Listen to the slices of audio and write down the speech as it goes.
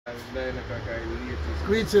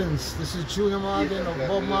Greetings, this is Junior Morgan of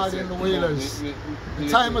Bob Marley and the Wailers. The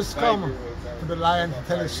time has come for the lion to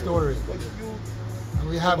tell his story. And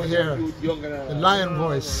we have here the lion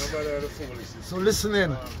voice. So listen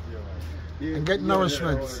in and get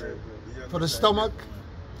nourishment for the stomach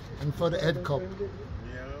and for the head cup.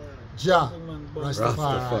 Jah,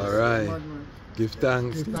 Rastafari. Give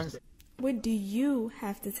thanks. What do you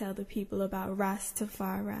have to tell the people about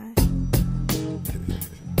Rastafari?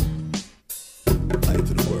 Light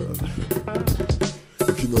to the world.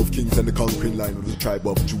 The king of kings and the conquering line of the tribe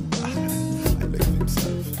of Judah. And like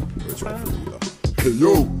himself, where's rightful ruler? Hey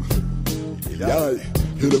yo! Yeah,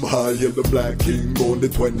 hail them high, hail the black king on the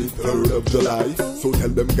 23rd of July. So tell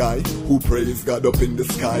them guy who praise God up in the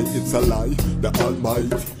sky, it's a lie. The Almighty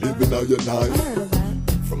living on your night.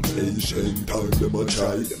 From ancient time them a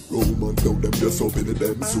try. Them Romans know them just open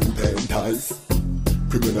them suit and ties.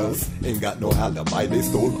 Criminals ain't got no alibi, they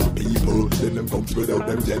stole my people. Then them come without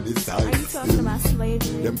them genocide. Are you talking about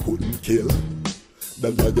slavery? Them couldn't kill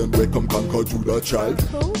the lion we come conquer Judah tribe.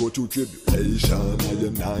 Who? Go through tribulation,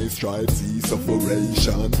 and I strive, see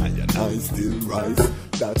sufferation, and I still rise.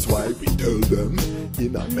 That's why we tell them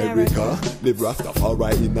in America, live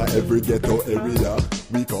Rastafari in every ghetto area.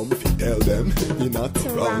 We come if you tell them in a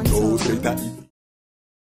Toronto, straight at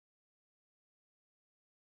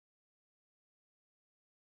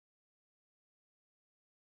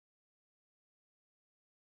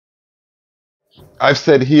I've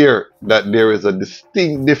said here that there is a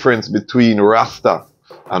distinct difference between Rasta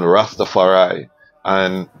and Rastafari,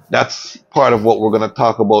 and that's part of what we're going to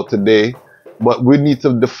talk about today. But we need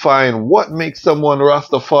to define what makes someone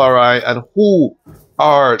Rastafari and who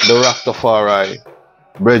are the Rastafari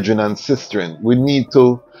brethren and sistren. We need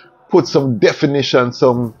to put some definition,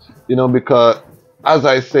 because as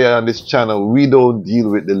I say on this channel, we don't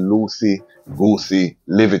deal with the loosey-goosey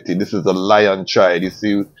livity. This is a lion tribe. You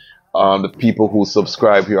see, the people who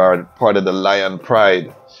subscribe here are part of the Lion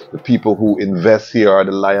Pride. The people who invest here are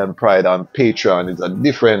the Lion Pride on Patreon. It's a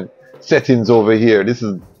different settings over here. This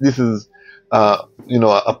is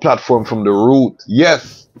a platform from the root.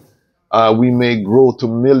 Yes, we may grow to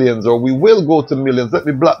millions, or we will go to millions. Let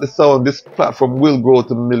me block the sound. This platform will grow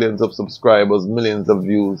to millions of subscribers, millions of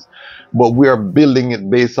views. But we are building it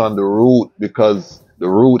based on the root, because the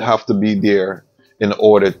root have to be there in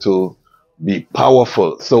order to be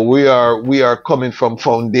powerful. So we are coming from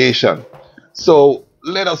foundation. So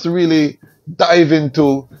let us really dive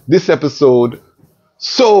into this episode.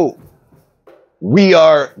 So we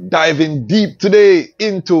are diving deep today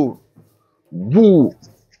into who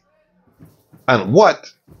and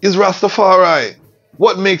what is Rastafari.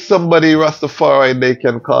 What makes somebody Rastafari? They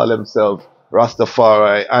can call themselves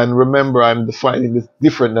Rastafari. And remember, I'm defining this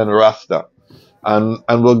different than Rasta, and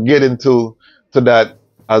we'll get into that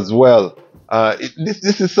as well.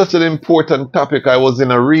 This is such an important topic. I was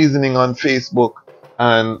in a reasoning on Facebook,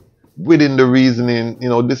 and within the reasoning,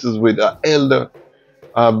 this is with elder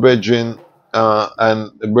brethren,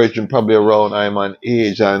 and the brethren probably around I'm an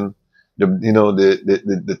age, and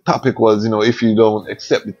the topic was, if you don't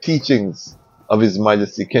accept the teachings of His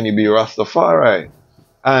Majesty, can you be Rastafari?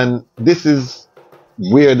 And this is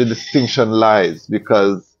where the distinction lies,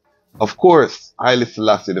 because of course Haile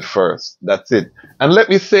Selassie the first. That's it. And let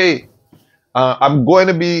me say, I'm going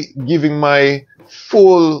to be giving my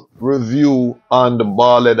full review on the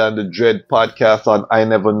Ballad and the Dread podcast on I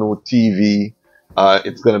Never Knew TV.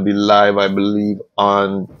 It's going to be live, I believe,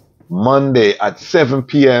 on Monday at 7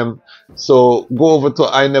 p.m. So go over to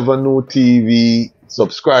I Never Knew TV.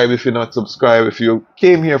 Subscribe if you're not subscribed. If you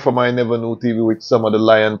came here from I Never Knew TV, which some of the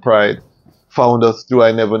Lion Pride found us through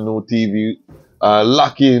I Never Knew TV,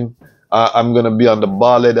 lock in. I'm going to be on the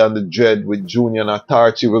Ballad and the Dread with Junior and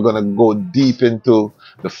Atarchi. We're going to go deep into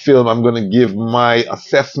the film. I'm going to give my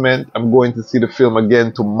assessment. I'm going to see the film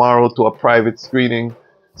again tomorrow to a private screening,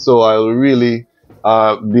 so I'll really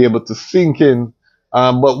be able to sink in.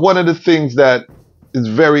 But one of the things that is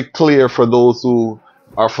very clear for those who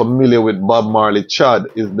are familiar with Bob Marley Chad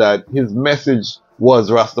is that his message was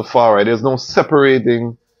Rastafari. There's no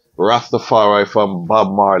separating Rastafari from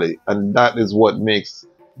Bob Marley, and that is what makes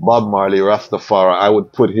Bob Marley Rastafari. I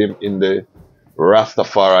would put him in the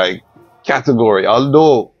Rastafari category,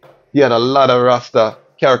 although he had a lot of Rasta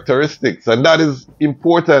characteristics, and that is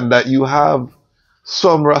important, that you have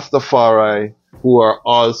some Rastafari who are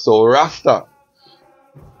also Rasta,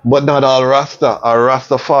 but not all Rasta are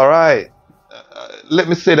Rastafari. Let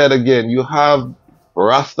me say that again. You have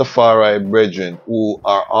Rastafari brethren who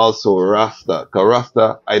are also Rasta, because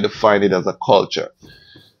Rasta, I define it as a culture.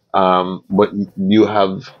 But you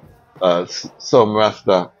have some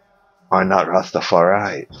Rasta are not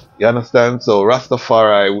Rastafari. You understand? So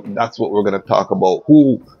Rastafari, that's what we're going to talk about.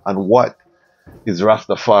 Who and what is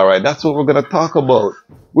Rastafari? That's what we're going to talk about.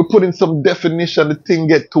 We're putting some definition. The thing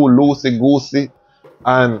get too loosey-goosey.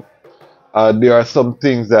 And there are some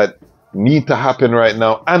things that need to happen right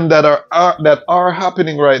now and that are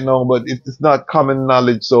happening right now, but it is not common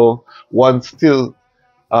knowledge. So one still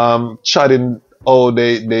chatting how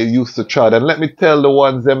they used to chat. And let me tell the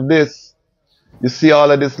ones them this. You see all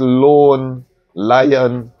of this lone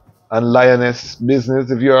lion and lioness business.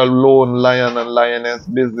 If you're a lone lion and lioness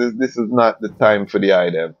business, this is not the time for the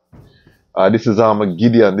item. This is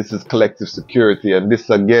Armageddon. This is collective security. And this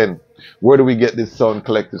again, where do we get this sound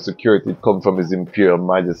collective security? It comes from His Imperial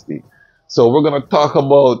Majesty. So we're going to talk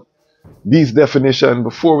about these definitions.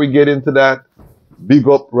 Before we get into that, big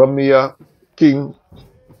up Ramia King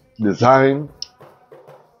Design.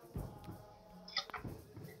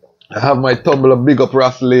 I have my Tumblr, big up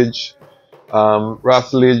Ras LIDJ.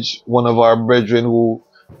 Ras LIDJ, one of our brethren who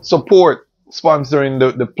support sponsoring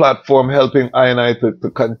the platform, helping I and I to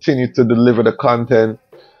continue to deliver the content.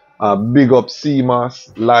 Big up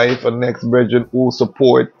CMOS Life and next brethren who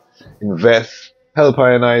support, invest, help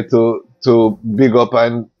I and I to big up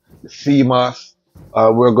and CMOS.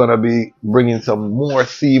 We're gonna be bringing some more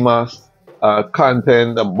CMOS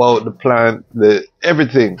content about the plant,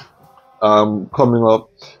 everything coming up.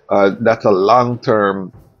 That's a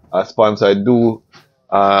long-term sponsor. I do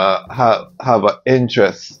have an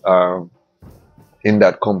interest in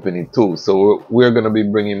that company too. So we're going to be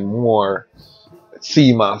bringing more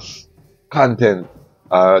CMOS content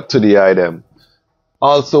to the item.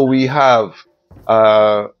 Also, we have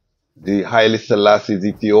the Haile Selassie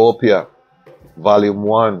Ethiopia, Volume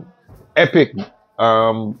 1. Epic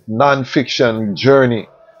non-fiction journey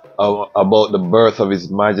about the birth of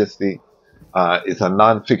His Majesty. It's a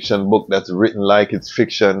non-fiction book that's written like it's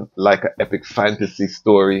fiction, like an epic fantasy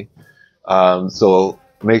story. So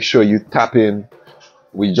make sure you tap in.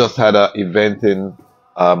 We just had an event in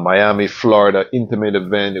Miami, Florida, intimate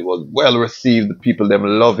event. It was well received. The people, them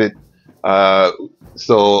love it.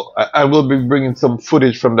 So I will be bringing some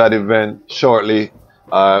footage from that event shortly.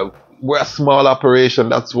 We're a small operation.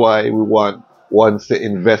 That's why we want once to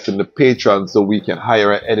invest in the Patreon so we can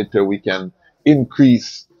hire an editor. We can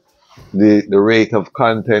increase the rate of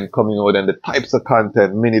content coming out and the types of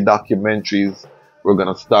content, mini documentaries we're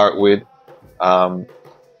going to start with.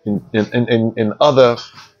 In other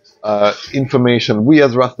information, we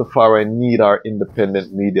as Rastafari need our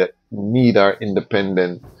independent media, need our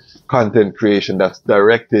independent content creation that's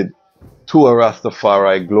directed to a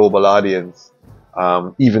Rastafari global audience.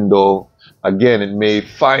 Even though, again, it may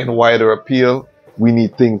find wider appeal, we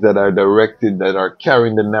need things that are directed, that are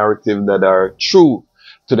carrying the narrative, that are true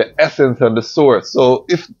to the essence and the source. So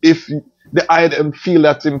if the item feel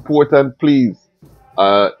that's important, please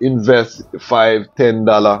invest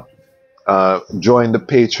 $5-10, join the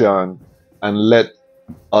Patreon, and let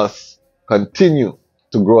us continue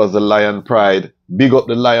to grow as the Lion Pride. Big up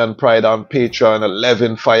the Lion Pride on Patreon.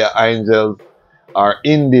 11 Fire Angels are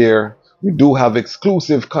in there. We do have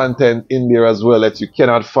exclusive content in there as well that you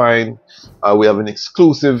cannot find. We have an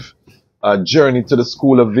exclusive journey to the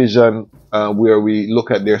School of Vision where we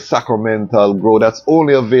look at their sacramental growth. That's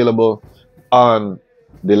only available on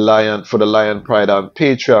the Lion Pride on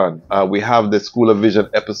Patreon. We have the School of Vision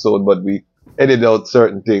episode, but we edit out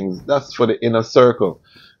certain things. That's for the inner circle.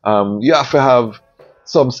 You have to have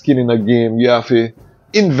some skin in the game. You have to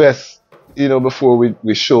invest, before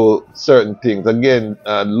we show certain things. Again,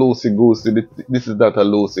 loosey-goosey. This is not a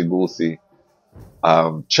loosey-goosey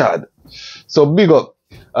Chad. So big up.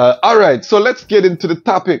 All right, so let's get into the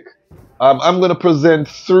topic. I'm going to present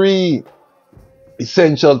 3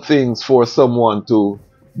 essential things for someone to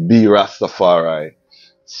be Rastafari.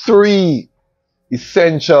 3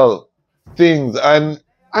 essential things. And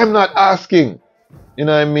I'm not asking,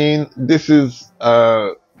 this is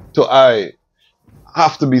I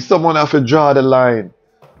have to be, someone have to draw the line.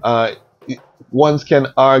 One can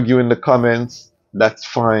argue in the comments, that's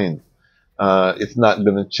fine. It's not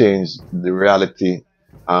going to change the reality.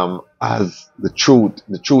 As the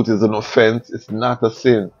truth is an offense, it's not a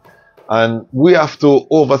sin. And we have to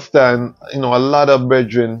understand, a lot of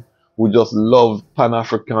brethren who just love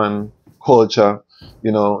Pan-African culture,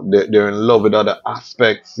 they're in love with other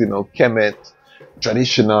aspects, Kemet,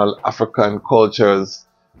 traditional African cultures.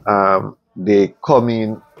 They come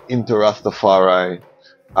into Rastafari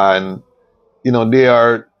and, they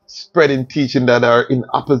are spreading teaching that are in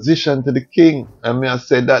opposition to the king. And me I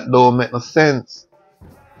say that don't make no sense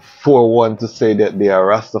for one to say that they are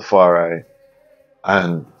Rastafari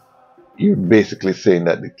and you're basically saying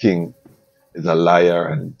that the king is a liar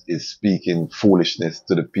and is speaking foolishness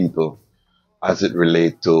to the people as it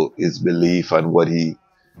relates to his belief and what he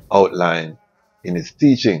outlined in his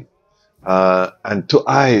teaching. And to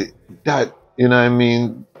that, you know what I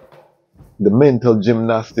mean, the mental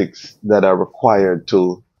gymnastics that are required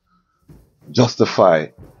to justify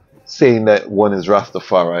saying that one is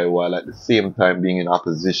Rastafari while at the same time being in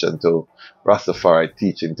opposition to Rastafari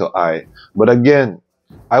teaching to I. But again,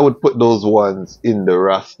 I would put those ones in the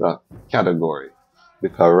Rasta category,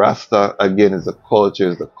 because Rasta, again, is the culture,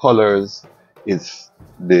 is the colors, it's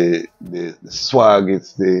the swag,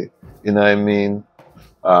 it's the, you know what I mean?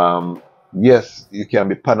 Yes, you can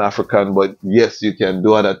be Pan-African, but yes, you can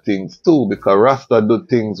do other things too, because Rasta do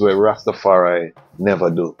things where Rastafari never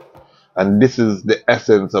do. And this is the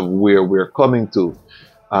essence of where we're coming to.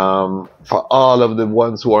 For all of the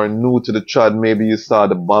ones who are new to the trad, maybe you saw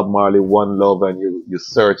the Bob Marley One Love and you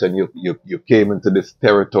search and you came into this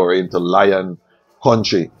territory, into Lion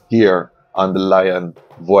country here on the Lion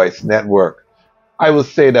Voice Network. I will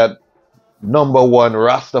say that number one,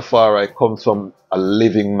 Rastafari comes from a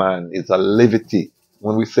living man. It's a livity.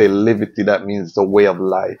 When we say livity, that means it's a way of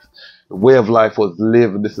life. The way of life was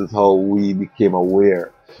lived. This is how we became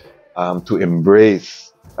aware, to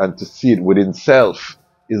embrace and to see it within self,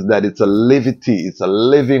 is that it's a livity. It's a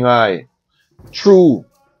living eye. True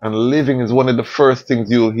and living is one of the first things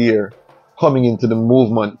you'll hear coming into the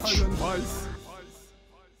movement.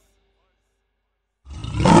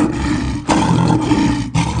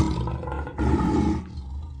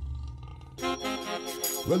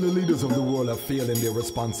 Well, the leaders of the world have failed in their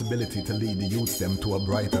responsibility to lead the youth them to a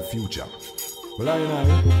brighter future. Well, I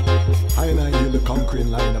and I hear the conquering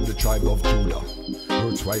line of the tribe of Judah,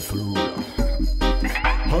 Earth's rightful ruler.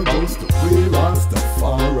 I just the way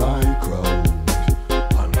Rastafari crowd,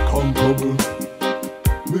 unconquerable.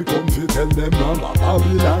 Me come to tell them now about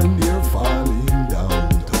Babylon, they're falling down.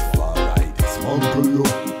 Tafari dismantle you.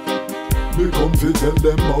 Me come to tell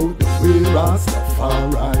them about the way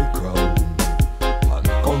Rastafari crowd.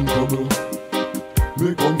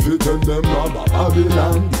 Me come to tell them about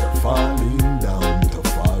Babylon, they're falling down.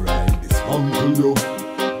 Tafari dismantle you.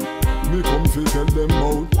 Me come to tell them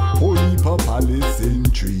about Holy Palace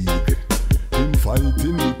intrigue,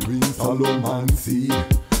 infighting between Solomon seed.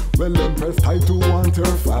 Well, Empress Title want her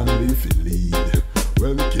family to lead.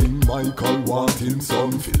 Well, King Michael want him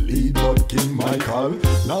son to lead, but King Michael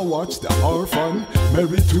now watch the orphan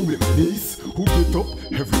married to him niece, who get up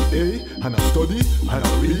every day and I study and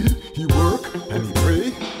I read. He work and he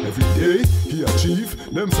pray every day. He achieve.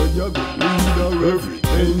 Them say you're the leader. Every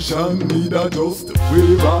nation need a just the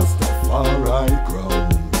way Rastafari crown.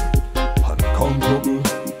 Unconquerable.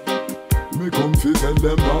 Me come to tell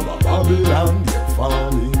them about Babylon, they're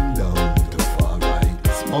falling down. Tafari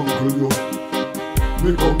dismantle you.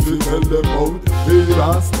 Me come to tell them about the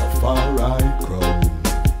Rastafari crown.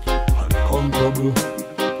 Unconquerable.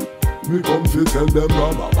 Me come to tell them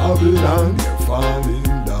about Babylon, they're falling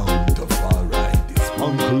down. Tafari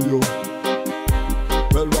dismantle you.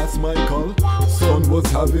 Well, Ras Michael, son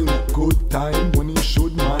was having a good time when he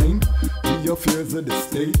should mind the affairs of the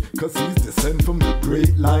state, cause he's descent from the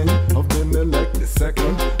great line of Menelik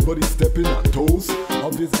II. But he's stepping on toes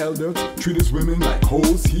of his elders, treat his women like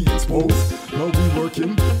hoes, he exposed. Now we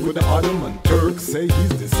working with the Ottoman Turks, say he's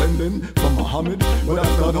descending from Muhammad, but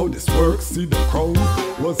that's not how this works. See, the crown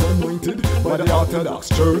was anointed by the Orthodox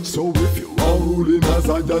Church, so if you're all ruling as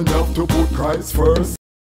I done, you have to put Christ first.